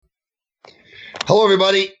Hello,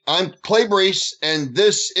 everybody. I'm Clay Brees, and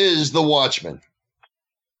this is The Watchman.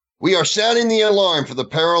 We are sounding the alarm for the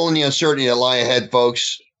peril and the uncertainty that lie ahead,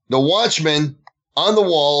 folks. The Watchman on the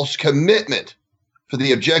wall's commitment for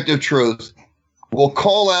the objective truth will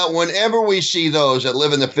call out whenever we see those that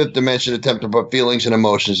live in the fifth dimension attempt to put feelings and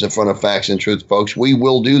emotions in front of facts and truth, folks. We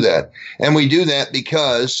will do that. And we do that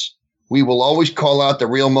because we will always call out the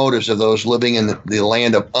real motives of those living in the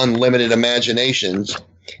land of unlimited imaginations.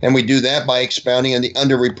 And we do that by expounding on the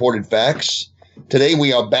underreported facts. Today,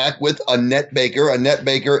 we are back with Annette Baker. Annette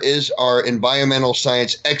Baker is our environmental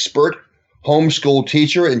science expert, homeschool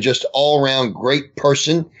teacher, and just all-around great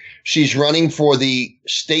person. She's running for the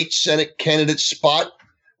state Senate candidate spot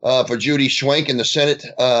for Judy Schwenk in the Senate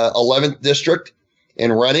 11th District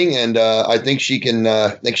in Reading, and I think she can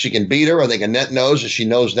beat her. I think Annette knows, and she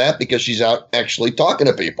knows that because she's out actually talking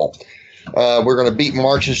to people. We're going to beat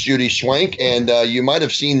Marxist Judy Schwenk, and you might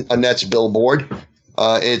have seen Annette's billboard.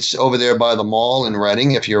 It's over there by the mall in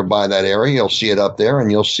Reading. If you're by that area, you'll see it up there,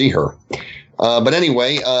 and you'll see her. But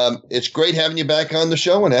anyway, it's great having you back on the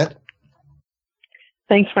show, Annette.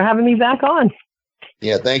 Thanks for having me back on.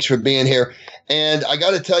 Yeah, thanks for being here. And I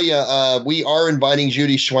got to tell you, we are inviting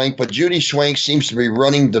Judy Schwenk, but Judy Schwenk seems to be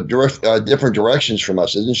running the different directions from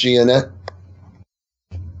us, isn't she, Annette?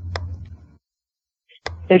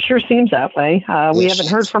 It sure seems that way. We haven't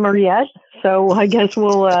heard from her yet, so I guess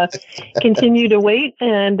we'll continue to wait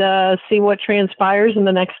and see what transpires in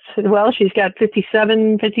the next, well, she's got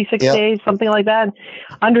 57, 56 days, something like that.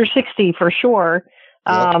 Under 60 for sure.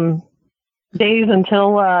 Days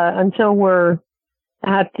until we're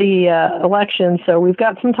at the election. So we've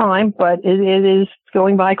got some time, but it is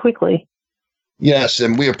going by quickly. Yes,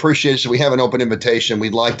 and we appreciate it. So we have an open invitation.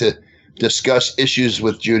 We'd like to discuss issues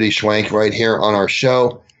with Judy Schwenk right here on our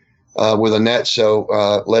show with Annette. So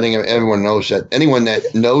letting everyone knows that anyone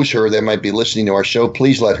that knows her that might be listening to our show,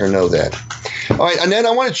 please let her know that. All right, Annette,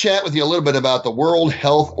 I want to chat with you a little bit about the World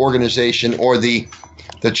Health Organization, or the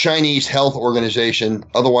Chinese Health Organization,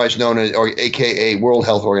 otherwise known as, or AKA World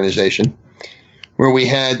Health Organization, where we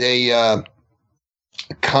had a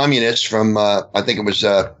communist from, I think it was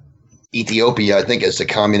Ethiopia, I think it's the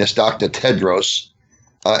communist, Dr. Tedros,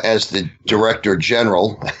 as the director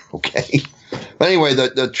general. Okay. But anyway,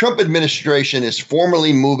 the Trump administration is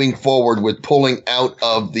formally moving forward with pulling out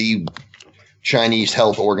of the Chinese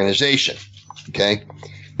Health Organization. Okay.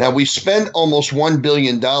 Now, we spent almost $1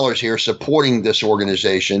 billion here supporting this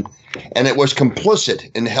organization, and it was complicit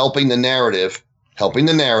in helping the narrative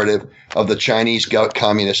of the Chinese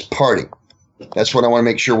Communist Party. That's what I want to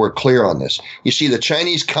make sure we're clear on this. You see, the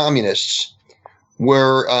Chinese communists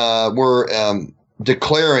were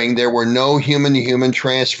declaring there were no human-to-human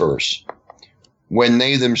transfers when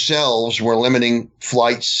they themselves were limiting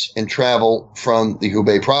flights and travel from the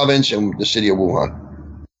Hubei province and the city of Wuhan.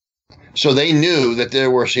 So they knew that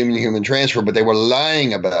there was human-to-human transfer, but they were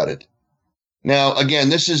lying about it. Now, again,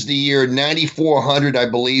 this is the year 9400, I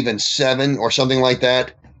believe, and 7 or something like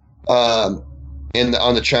that on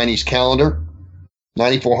the Chinese calendar.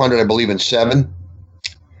 9400, I believe, in 7.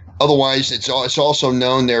 Otherwise, it's also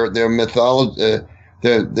known their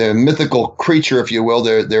mythical creature, if you will.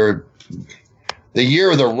 They're the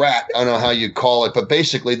year of the rat. I don't know how you call it, but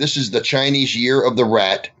basically, this is the Chinese year of the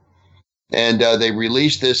rat. And they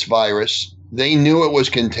released this virus. They knew it was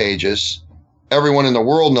contagious. Everyone in the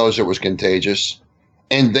world knows it was contagious.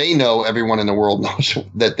 And they know everyone in the world knows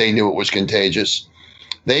that they knew it was contagious.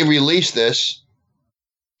 They released this,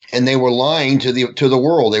 and they were lying to the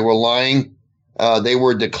world. They were lying. They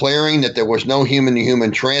were declaring that there was no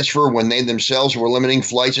human-to-human transfer when they themselves were limiting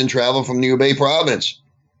flights and travel from the Hubei province.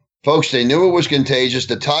 Folks, they knew it was contagious.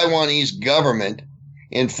 The Taiwanese government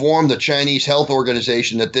informed the Chinese Health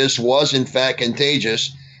Organization that this was in fact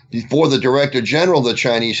contagious before the Director General of the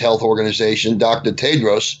Chinese Health Organization, Dr.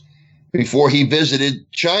 Tedros, before he visited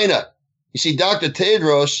China. You see, Dr.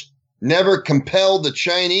 Tedros never compelled the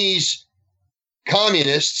Chinese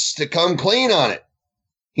communists to come clean on it.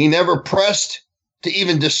 He never pressed to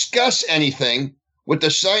even discuss anything with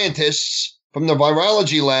the scientists from the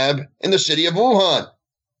virology lab in the city of Wuhan.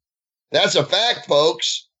 That's a fact,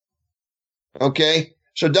 folks. Okay?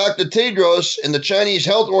 So Dr. Tedros and the Chinese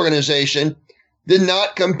Health Organization did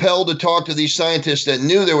not compel to talk to these scientists that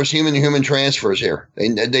knew there was human-to-human transfers here.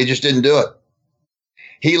 They just didn't do it.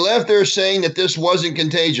 He left there saying that this wasn't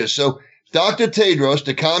contagious. So Dr. Tedros,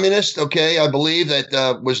 the communist, okay, I believe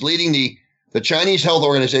that was leading the Chinese Health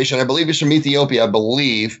Organization. I believe he's from Ethiopia, I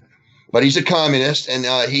believe, but he's a communist. And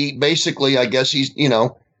he basically, I guess he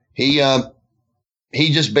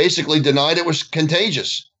just basically denied it was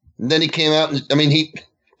contagious. And then he came out and,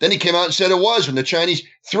 Then he came out and said it was when the Chinese,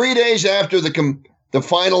 3 days after the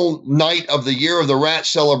final night of the Year of the Rat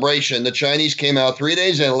celebration, the Chinese came out 3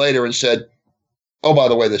 days later and said, oh, by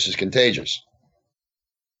the way, this is contagious.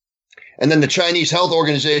 And then the Chinese Health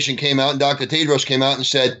Organization came out and Dr. Tedros came out and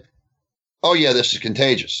said, oh, yeah, this is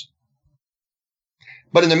contagious.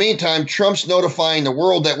 But in the meantime, Trump's notifying the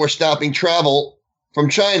world that we're stopping travel from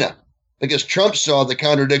China because Trump saw the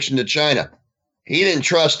contradiction to China. He didn't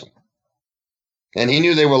trust them. And he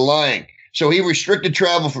knew they were lying. So he restricted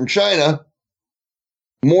travel from China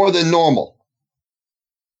more than normal.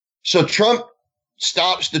 So Trump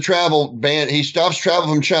stops the travel ban. He stops travel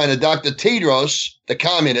from China. Dr. Tedros, the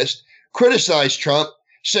communist, criticized Trump,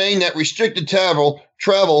 saying that restricted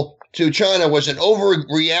travel to China was an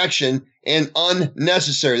overreaction and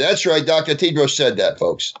unnecessary. That's right. Dr. Tedros said that,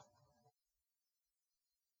 folks.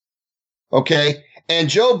 Okay. And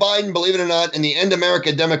Joe Biden, believe it or not, and the End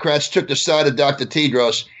America Democrats took the side of Dr.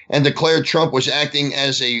 Tedros and declared Trump was acting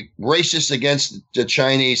as a racist against the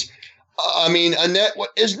Chinese. I mean, Annette,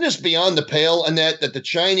 isn't this beyond the pale, Annette, that the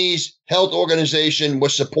Chinese Health Organization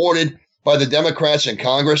was supported by the Democrats in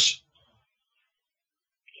Congress?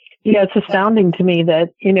 Yeah, it's astounding to me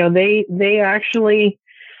that, they actually,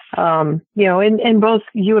 and both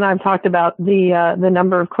you and I have talked about the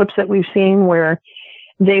number of clips that we've seen where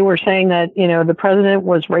they were saying that, the president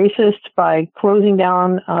was racist by closing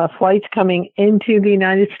down flights coming into the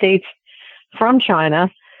United States from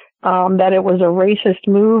China, that it was a racist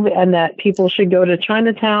move and that people should go to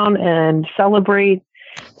Chinatown and celebrate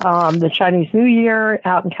the Chinese New Year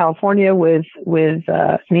out in California with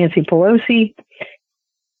Nancy Pelosi.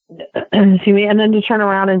 Excuse me, and then to turn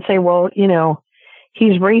around and say, well,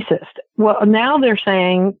 he's racist. Well, now they're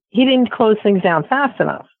saying he didn't close things down fast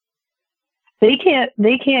enough. They can't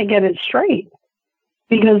get it straight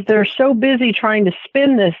because they're so busy trying to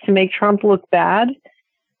spin this to make Trump look bad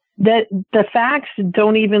that the facts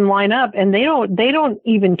don't even line up, and they don't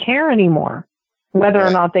even care anymore whether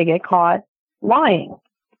or not they get caught lying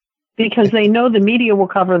because they know the media will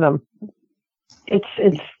cover them.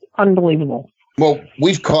 It's unbelievable. Well,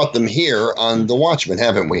 we've caught them here on The Watchmen,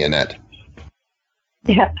 haven't we, Annette?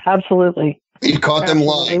 Yeah, absolutely. We've caught them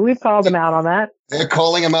lying. We've called them out on that. They're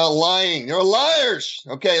calling them out lying. They're liars.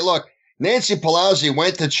 Okay, look, Nancy Pelosi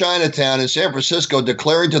went to Chinatown in San Francisco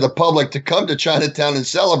declaring to the public to come to Chinatown and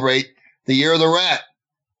celebrate the Year of the Rat.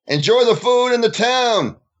 Enjoy the food in the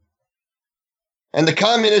town. And the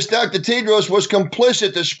communist Dr. Tedros was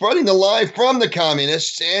complicit to spreading the lie from the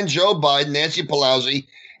communists and Joe Biden, Nancy Pelosi,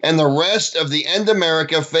 and the rest of the End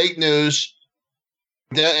America fake news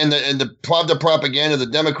and the propaganda of the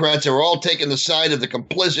Democrats are all taking the side of the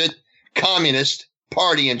complicit communist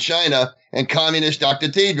party in China and communist Dr.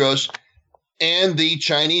 Tedros and the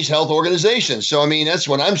Chinese Health Organization. So, I mean, that's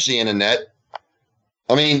what I'm seeing in that.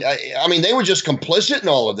 I mean, they were just complicit in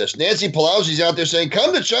all of this. Nancy Pelosi's out there saying,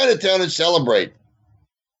 come to Chinatown and celebrate.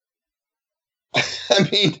 I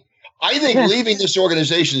mean, I think leaving this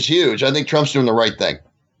organization is huge. I think Trump's doing the right thing.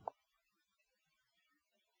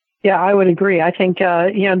 Yeah, I would agree. I think,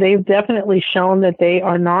 they've definitely shown that they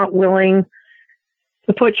are not willing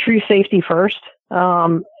to put true safety first.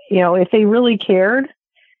 If they really cared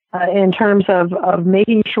in terms of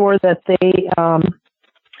making sure that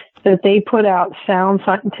they put out sound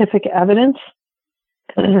scientific evidence,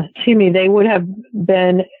 they would have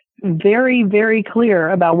been very, very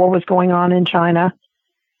clear about what was going on in China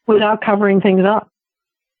without covering things up.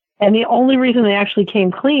 And the only reason they actually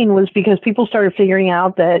came clean was because people started figuring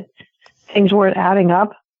out that things weren't adding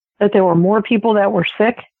up, that there were more people that were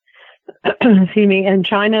sick, in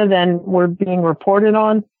China than were being reported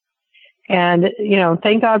on. And,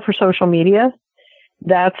 thank God for social media.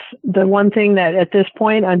 That's the one thing that at this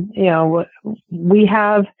point, we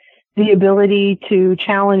have the ability to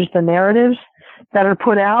challenge the narratives that are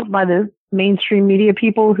put out by the mainstream media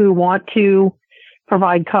people who want to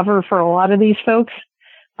provide cover for a lot of these folks.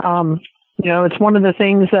 It's one of the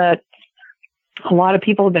things that a lot of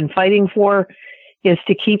people have been fighting for is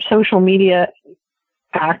to keep social media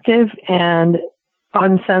active and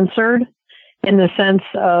uncensored in the sense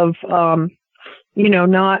of,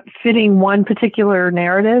 not fitting one particular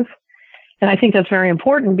narrative. And I think that's very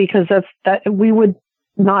important because that we would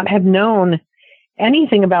not have known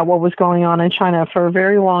anything about what was going on in China for a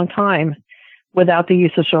very long time without the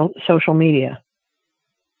use of social media.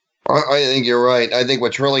 I think you're right. I think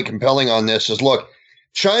what's really compelling on this is, look,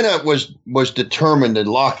 China was determined to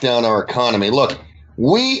lock down our economy. Look,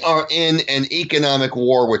 we are in an economic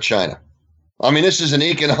war with China. I mean, this is an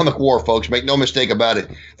economic war, folks. Make no mistake about it.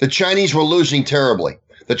 The Chinese were losing terribly.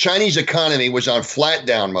 The Chinese economy was on flat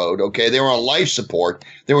down mode, okay? They were on life support.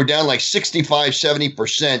 They were down like 65,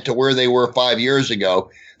 70% to where they were 5 years ago.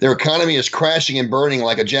 Their economy is crashing and burning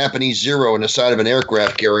like a Japanese Zero in the side of an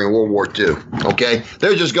aircraft carrier in World War II, okay?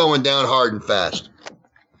 They're just going down hard and fast.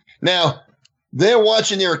 Now, they're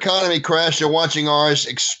watching their economy crash. They're watching ours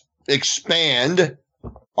expand.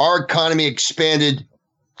 Our economy expanded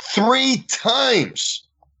 3 times,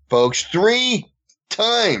 folks, 3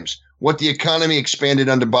 times what the economy expanded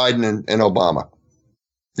under Biden and Obama.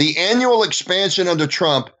 The annual expansion under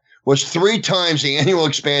Trump was 3 times the annual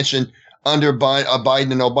expansion under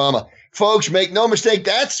Biden and Obama. Folks, make no mistake,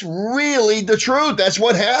 that's really the truth. That's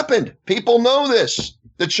what happened. People know this.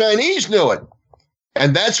 The Chinese knew it.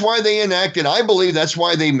 And that's why they enacted, I believe that's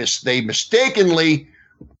why they mistakenly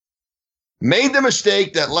made the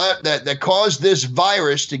mistake that caused this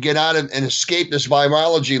virus to get out and escape this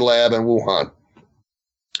virology lab in Wuhan.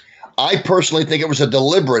 I personally think it was a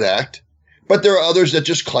deliberate act, but there are others that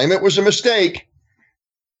just claim it was a mistake.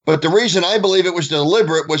 But the reason I believe it was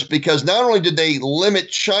deliberate was because not only did they limit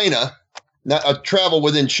China, travel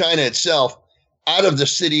within China itself, out of the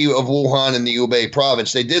city of Wuhan in the Hubei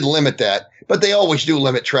province, they did limit that, but they always do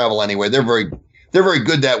limit travel anyway. They're very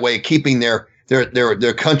good that way, keeping their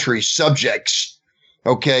country's subjects,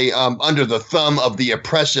 okay, under the thumb of the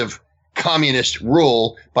oppressive communist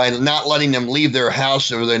rule by not letting them leave their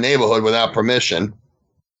house or their neighborhood without permission.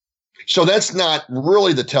 So that's not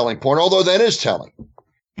really the telling point, although that is telling.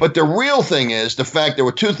 But the real thing is there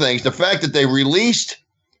were 2 things. The fact that they released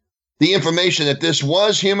the information that this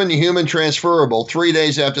was human-to-human transferable 3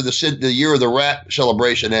 days after the year of the rat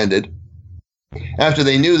celebration ended, after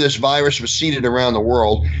they knew this virus was seeded around the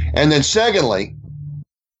world. And then secondly,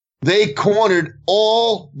 they cornered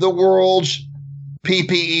all the world's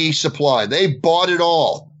PPE supply. They bought it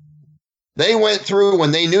all. They went through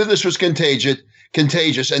when they knew this was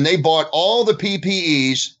contagious, and they bought all the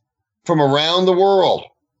PPEs from around the world.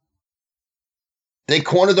 They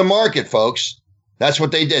cornered the market, folks. That's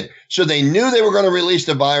what they did. So they knew they were going to release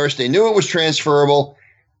the virus. They knew it was transferable.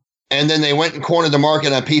 And then they went and cornered the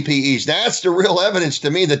market on PPEs. That's the real evidence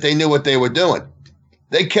to me that they knew what they were doing.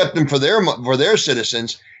 They kept them for their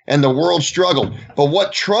citizens, and the world struggled. But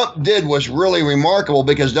what Trump did was really remarkable,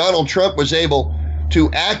 because Donald Trump was able to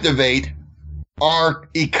activate our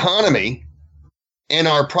economy and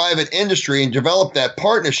our private industry and develop that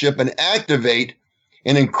partnership and activate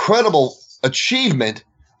an incredible achievement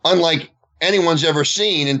unlike anyone's ever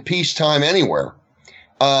seen in peacetime anywhere.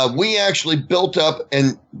 We actually built up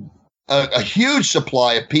a huge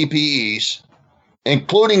supply of PPEs,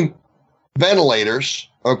 including ventilators,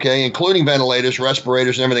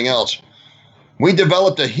 respirators, and everything else. We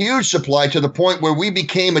developed a huge supply to the point where we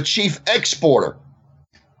became a chief exporter.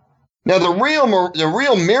 Now, the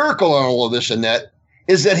real miracle on all of this, Annette,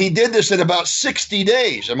 is that he did this in about 60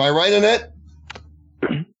 days. Am I right, Annette?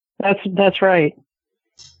 That's right.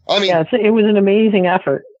 I mean, yes, it was an amazing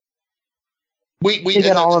effort. We to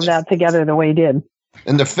get all of that together the way he did.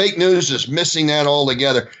 And the fake news is missing that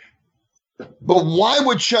altogether. But why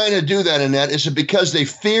would China do that, Annette? Is it because they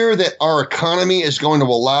fear that our economy is going to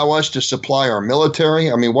allow us to supply our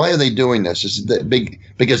military? I mean, why are they doing this? Is it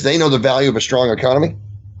because they know the value of a strong economy?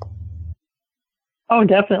 Oh,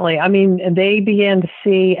 definitely. I mean, they began to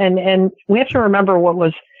see, and we have to remember what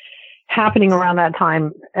was happening around that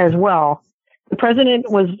time as well. The president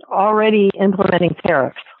was already implementing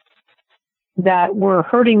tariffs that were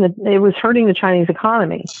hurting the Chinese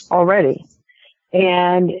economy already.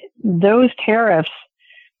 And those tariffs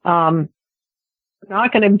are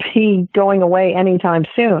not going to be going away anytime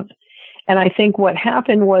soon. And I think what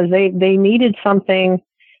happened was they needed something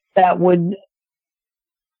that would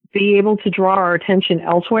be able to draw our attention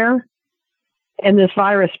elsewhere. And this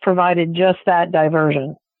virus provided just that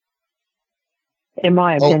diversion. In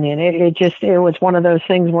my opinion, it was one of those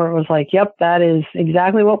things where it was like, yep, that is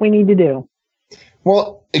exactly what we need to do.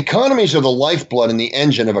 Well, economies are the lifeblood and the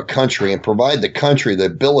engine of a country and provide the country the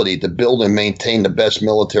ability to build and maintain the best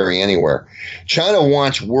military anywhere. China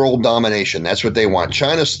wants world domination. That's what they want.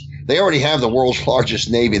 They already have the world's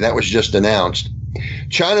largest Navy. That was just announced.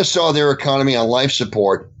 China saw their economy on life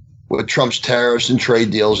support with Trump's tariffs and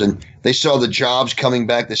trade deals, and they saw the jobs coming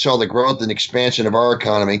back. They saw the growth and expansion of our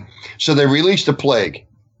economy. So they released a plague,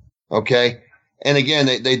 okay? And again,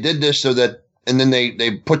 they did this so that, and then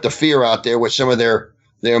they put the fear out there with some of their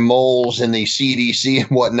moles in the CDC and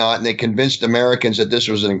whatnot, and they convinced Americans that this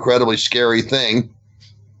was an incredibly scary thing.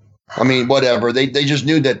 I mean, whatever. They just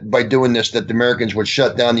knew that by doing this that the Americans would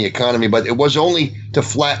shut down the economy, but it was only to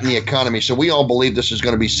flatten the economy. So we all believe this is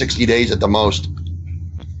going to be 60 days at the most.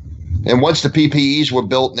 And once the PPEs were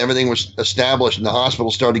built and everything was established and the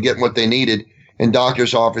hospitals started getting what they needed and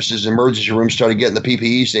doctors' offices, emergency rooms started getting the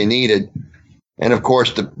PPEs they needed. And of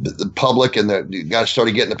course, the public and the guys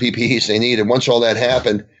started getting the PPEs they needed. Once all that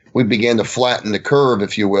happened, we began to flatten the curve,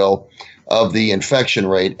 if you will, of the infection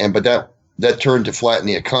rate. But that turned to flatten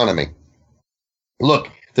the economy. Look,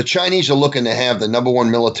 the Chinese are looking to have the number one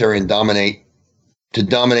military and dominate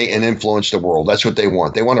and influence the world. That's what they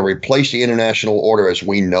want. They want to replace the international order as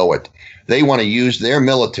we know it. They want to use their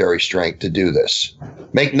military strength to do this.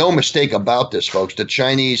 Make no mistake about this, folks. The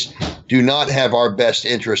Chinese do not have our best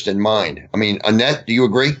interest in mind. I mean, Annette, do you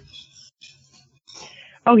agree?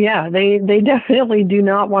 Oh, yeah. They definitely do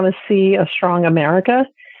not want to see a strong America.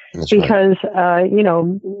 That's because, right.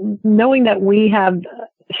 Knowing that we have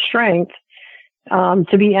strength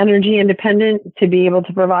to be energy independent, to be able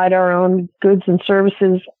to provide our own goods and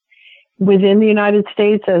services within the United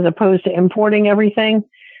States as opposed to importing everything,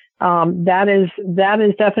 that is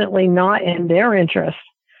definitely not in their interest.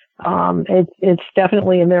 It's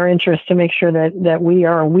definitely in their interest to make sure that we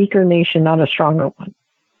are a weaker nation, not a stronger one.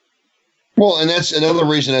 Well, and that's another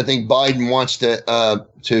reason I think Biden wants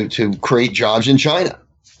to create jobs in China.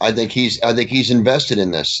 I think he's invested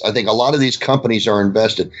in this. I think a lot of these companies are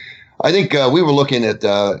invested. I think we were looking at,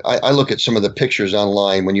 I look at some of the pictures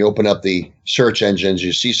online. When you open up the search engines,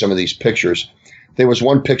 you see some of these pictures. There was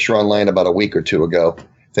one picture online about a week or two ago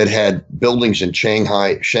that had buildings in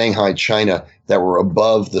Shanghai, China that were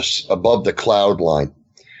above the cloud line.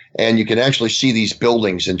 And you can actually see these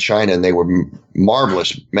buildings in China, and they were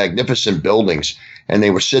marvelous, magnificent buildings. And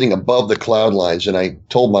they were sitting above the cloud lines. And I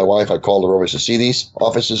told my wife, I called her over to see these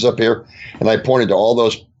offices up here. And I pointed to all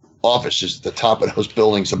those offices at the top of those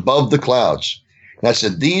buildings above the clouds. And I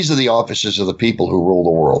said, these are the offices of the people who rule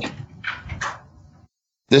the world.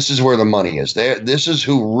 This is where the money is. This is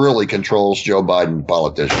who really controls Joe Biden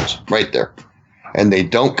politicians, right there. And they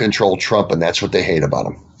don't control Trump, and that's what they hate about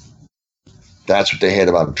him. That's what they hate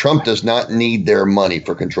about him. Trump does not need their money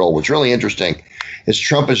for control. What's really interesting is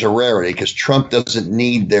Trump is a rarity because Trump doesn't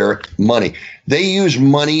need their money. They use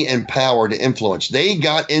money and power to influence. They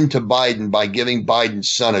got into Biden by giving Biden's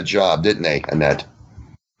son a job, didn't they, Annette?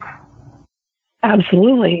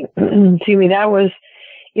 Absolutely. To me, that was,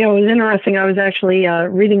 it was interesting. I was actually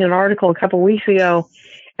reading an article a couple of weeks ago,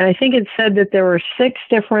 and I think it said that there were 6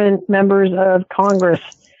 different members of Congress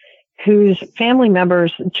whose family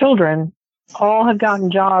members, children, all have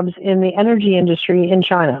gotten jobs in the energy industry in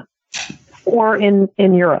China or in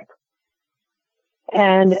Europe.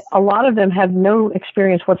 And a lot of them have no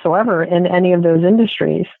experience whatsoever in any of those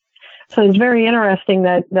industries. So it's very interesting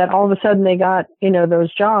that all of a sudden they got,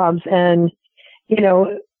 those jobs. And,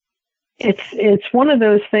 it's one of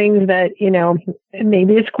those things that,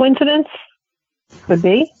 maybe it's coincidence. Could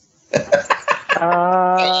be.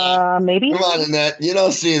 Maybe. Come on, Annette. You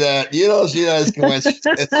don't see that. You don't see that as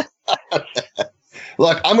coincidence.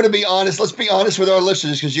 Look, I'm going to be honest. Let's be honest with our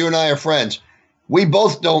listeners because you and I are friends. We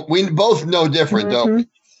both know different, don't we?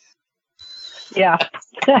 Yeah.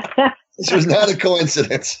 This was not a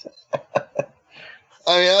coincidence.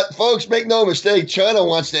 I mean, folks, make no mistake. China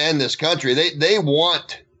wants to end this country. They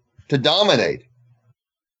want to dominate.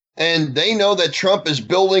 And they know that Trump is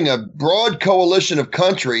building a broad coalition of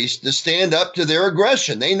countries to stand up to their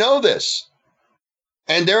aggression. They know this.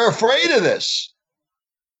 And they're afraid of this.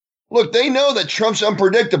 Look, they know that Trump's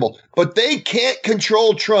unpredictable, but they can't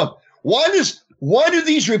control Trump. Why do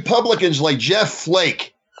these Republicans like Jeff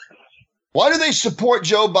Flake, why do they support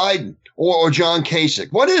Joe Biden or John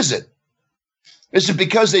Kasich? What is it? Is it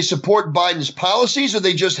because they support Biden's policies or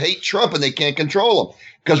they just hate Trump and they can't control him?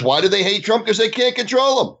 Because why do they hate Trump? Because they can't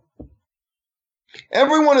control him.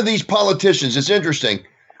 Every one of these politicians, it's interesting.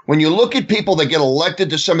 When you look at people that get elected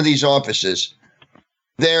to some of these offices,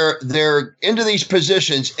 they're into these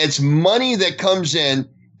positions. It's money that comes in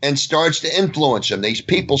and starts to influence them. These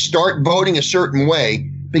people start voting a certain way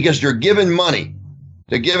because they're given money.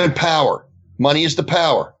 They're given power. Money is the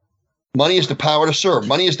power. Money is the power to serve.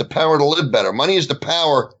 Money is the power to live better. Money is the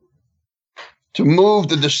power to move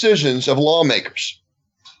the decisions of lawmakers.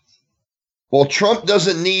 Well, Trump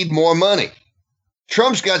doesn't need more money.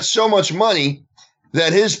 Trump's got so much money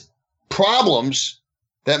that his problems,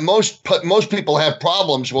 that most people have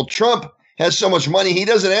problems. Well, Trump has so much money, he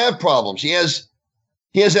doesn't have problems. He has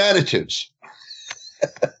attitudes.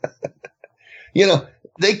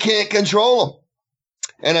 They can't control him.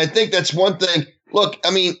 And I think that's one thing. Look,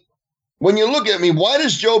 I mean, when you look at me, why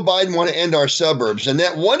does Joe Biden want to end our suburbs? And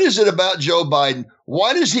what is it about Joe Biden?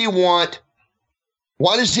 Why does he want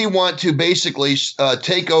to basically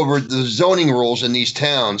take over the zoning rules in these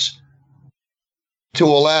towns to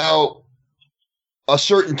allow a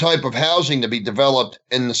certain type of housing to be developed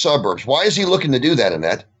in the suburbs. Why is he looking to do that,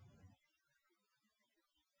 Annette?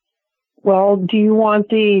 Well, do you want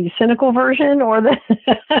the cynical version or the?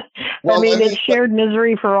 Well, it's shared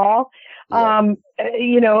misery for all. Yeah.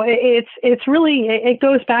 It's really, it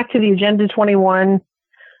goes back to the Agenda 21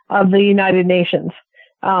 of the United Nations.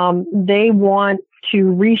 They want to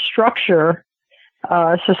restructure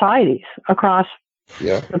societies across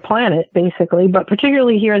the planet, basically, but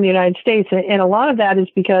particularly here in the United States. And a lot of that is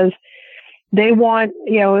because they want,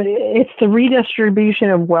 it's the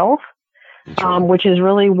redistribution of wealth, which is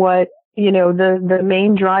really what, the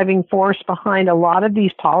main driving force behind a lot of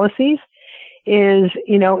these policies is,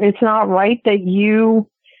 it's not right that you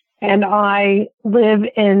and I live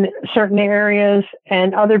in certain areas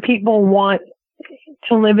and other people want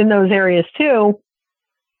to live in those areas too,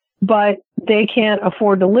 but they can't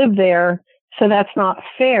afford to live there. So that's not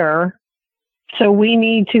fair. So we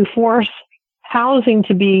need to force housing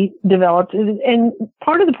to be developed. And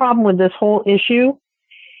part of the problem with this whole issue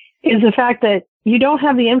is the fact that you don't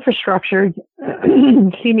have the infrastructure,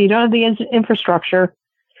 you don't have the infrastructure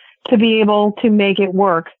to be able to make it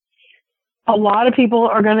work. A lot of people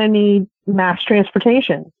are going to need mass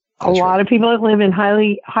transportation. That's a lot of people that live in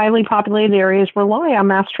highly populated areas rely on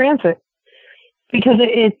mass transit because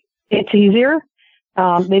it's easier.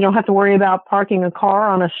 They don't have to worry about parking a car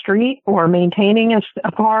on a street or maintaining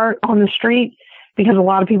a car on the street because a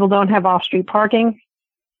lot of people don't have off-street parking.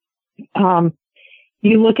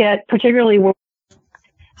 You look at particularly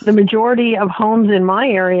the majority of homes in my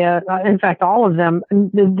area, in fact, all of them,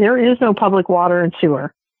 there is no public water and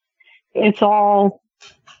sewer. It's all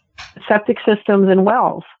septic systems and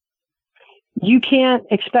wells. You can't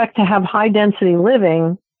expect to have high density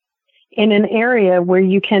living in an area where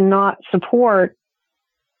you cannot support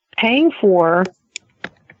paying for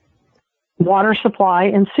water supply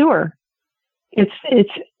and sewer.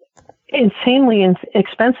 It's insanely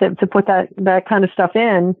expensive to put that kind of stuff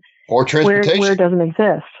in. Or transportation. Where it doesn't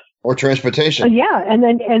exist. Or transportation. Yeah. And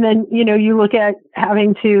then, you look at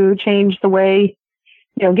having to change the way,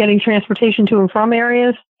 getting transportation to and from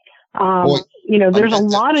areas. There's a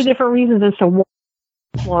lot of different reasons as to why.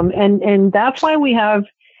 And that's why we have,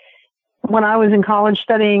 when I was in college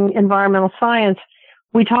studying environmental science,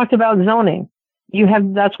 we talked about zoning.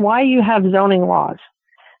 That's why you have zoning laws,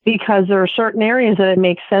 because there are certain areas that it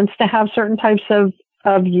makes sense to have certain types of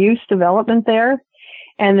use development there.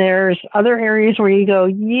 And there's other areas where you go,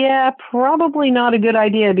 yeah, probably not a good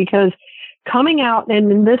idea, because coming out,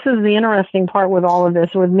 and this is the interesting part with all of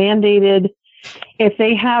this, with if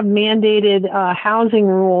they have mandated housing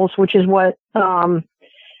rules, which is what the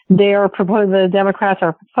Democrats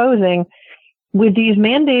are proposing, with these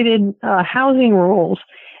mandated housing rules,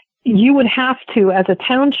 you would have to, as a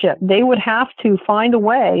township, they would have to find a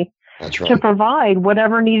way to provide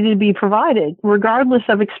whatever needed to be provided, regardless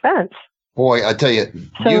of expense. Boy, I tell you.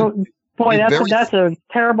 That's a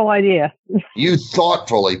terrible idea. You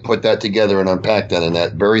thoughtfully put that together and unpacked that in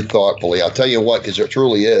that very thoughtfully. I'll tell you what, because it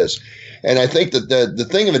truly is. And I think that the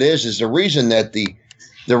thing of it is the reason that the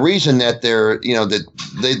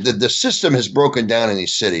system has broken down in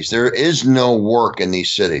these cities. There is no work in these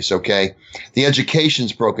cities. Okay. The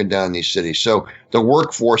education's broken down in these cities. So the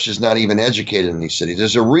workforce is not even educated in these cities.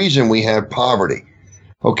 There's a reason we have poverty.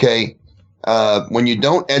 Okay. When you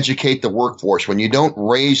don't educate the workforce, when you don't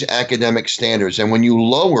raise academic standards, and when you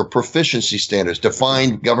lower proficiency standards,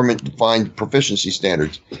 government-defined proficiency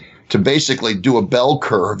standards, to basically do a bell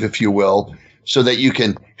curve, if you will, so that you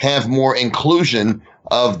can have more inclusion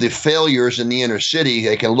of the failures in the inner city,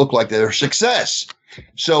 they can look like they're a success.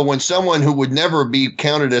 So when someone who would never be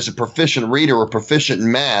counted as a proficient reader or proficient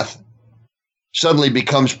in math suddenly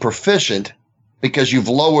becomes proficient, because you've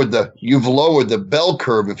lowered the bell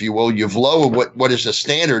curve, if you will. You've lowered what is the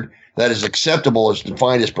standard that is acceptable as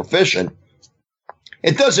defined as proficient.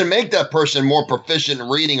 It doesn't make that person more proficient in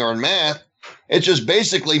reading or in math. It just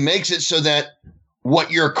basically makes it so that what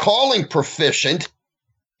you're calling proficient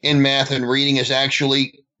in math and reading is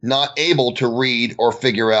actually not able to read or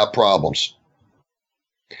figure out problems.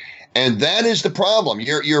 And that is the problem.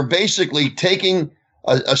 You're basically taking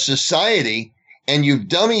a society and you've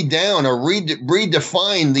dummied down or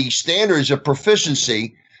redefined the standards of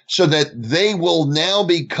proficiency so that they will now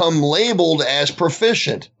become labeled as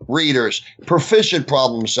proficient readers, proficient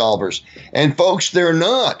problem solvers. And folks, they're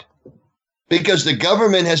not, because the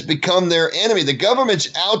government has become their enemy. The government's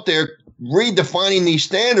out there redefining these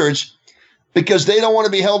standards because they don't want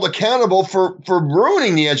to be held accountable for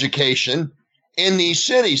ruining the education in these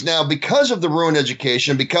cities. Now, because of the ruined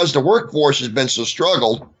education, because the workforce has been so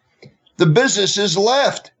struggled, the businesses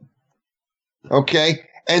left. Okay.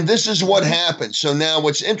 And this is what happened. So now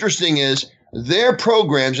what's interesting is their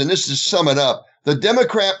programs, and this is to sum it up, the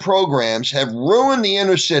Democrat programs have ruined the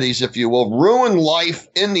inner cities, if you will, ruined life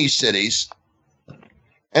in these cities.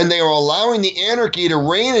 And they are allowing the anarchy to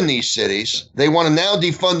reign in these cities. They want to now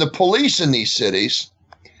defund the police in these cities.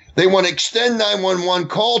 They want to extend 911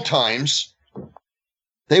 call times.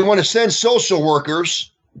 They want to send social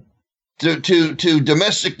workers to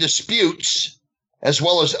domestic disputes as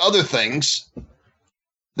well as other things.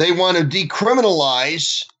 They want to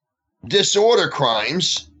decriminalize disorder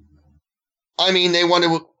crimes. I mean, they want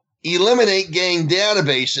to eliminate gang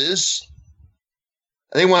databases.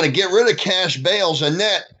 They want to get rid of cash bails, and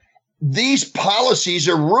these policies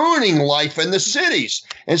are ruining life in the cities.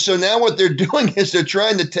 And so now what they're doing is they're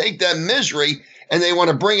trying to take that misery and they want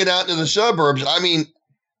to bring it out to the suburbs. I mean,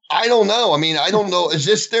 I don't know. I don't know. Is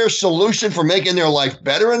this their solution for making their life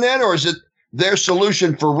better in that, or is it their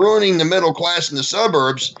solution for ruining the middle class in the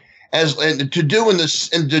suburbs and to do in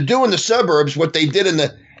the suburbs what they did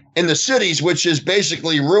in the cities, which is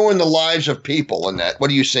basically ruin the lives of people in that?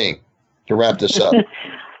 What are you seeing to wrap this up?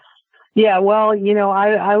 Yeah, well,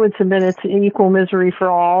 I would submit it's equal misery for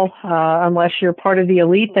all. Unless you're part of the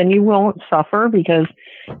elite, then you won't suffer because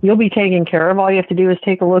you'll be taken care of. All you have to do is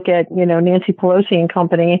take a look at, Nancy Pelosi and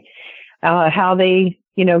company, how they,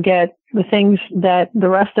 get the things that the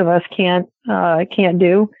rest of us can't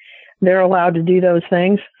do. They're allowed to do those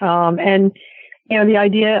things. And, the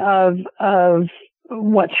idea of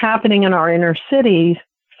what's happening in our inner cities,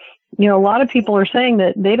 a lot of people are saying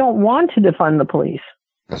that they don't want to defund the police.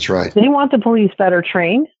 That's right. They want the police better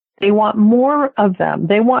trained. They want more of them.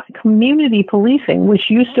 They want community policing, which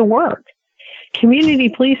used to work. Community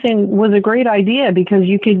policing was a great idea because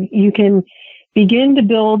you can begin to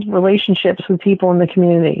build relationships with people in the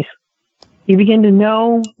communities. You begin to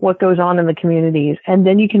know what goes on in the communities, and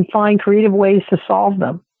then you can find creative ways to solve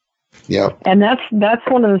them. Yeah. And that's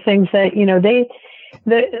one of the things that,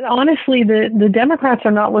 honestly, the Democrats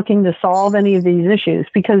are not looking to solve any of these issues,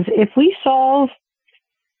 because if we solve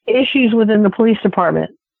issues within the police department,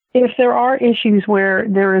 if there are issues where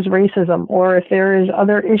there is racism or if there is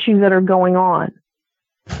other issues that are going on,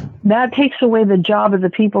 that takes away the job of the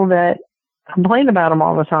people that complain about them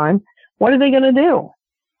all the time. What are they going to do?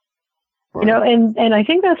 Right. And I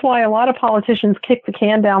think that's why a lot of politicians kick the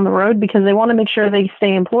can down the road, because they want to make sure they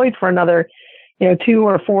stay employed for another, 2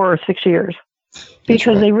 or 4 or 6 years,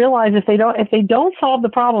 because they realize if they don't solve the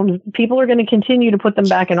problems, people are going to continue to put them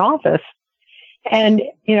back in office. And,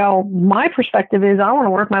 my perspective is I want to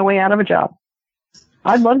work my way out of a job.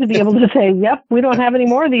 I'd love to be able to say, yep, we don't have any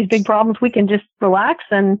more of these big problems. We can just relax.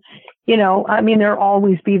 And, there'll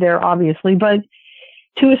always be there, obviously. But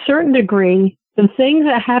to a certain degree, the things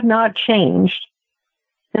that have not changed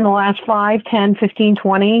in the last 5, 10, 15,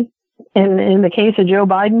 20, in the case of Joe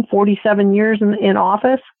Biden, 47 years in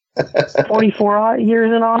office, 44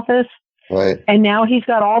 years in office. Right. And now he's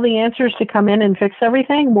got all the answers to come in and fix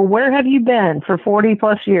everything. Well, where have you been for 40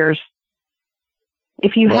 plus years?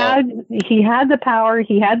 If he had the power,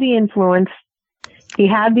 he had the influence, he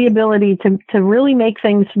had the ability to really make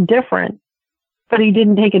things different, but he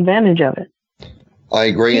didn't take advantage of it. I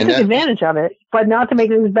agree. He took advantage of it, but not to make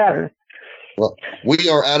things better. Well, we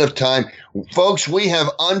are out of time. Folks, we have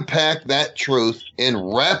unpacked that truth in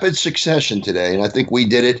rapid succession today, and I think we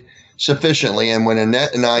did it sufficiently. And when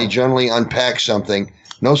Annette and I generally unpack something,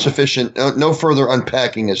 no further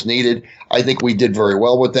unpacking is needed. I think we did very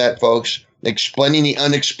well with that, folks, explaining the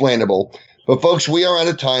unexplainable. But folks, we are out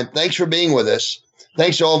of time. Thanks for being with us.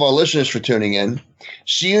 Thanks to all of our listeners for tuning in.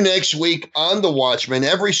 See you next week on The Watchman,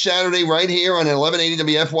 every Saturday right here on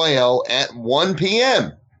 1180 WFYL at 1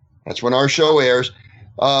 p.m. That's when our show airs.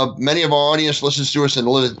 Many of our audience listens to us in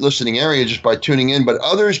the listening area just by tuning in, but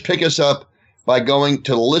others pick us up by going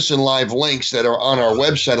to the Listen Live links that are on our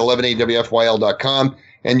website, 1180WFYL.com.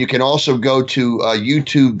 And you can also go to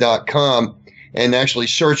YouTube.com and actually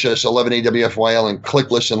search us, 1180WFYL, and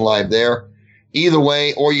click Listen Live there. Either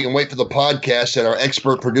way, or you can wait for the podcast that our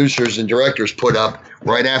expert producers and directors put up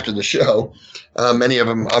right after the show. Many of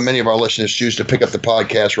our listeners choose to pick up the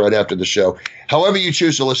podcast right after the show. However you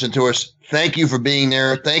choose to listen to us, thank you for being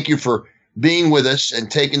there. Thank you for being with us and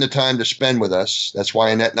taking the time to spend with us. That's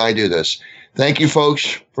why Annette and I do this. Thank you,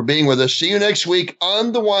 folks, for being with us. See you next week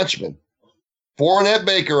on The Watchman. For Annette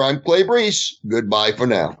Baker, I'm Clay Brees. Goodbye for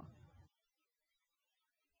now.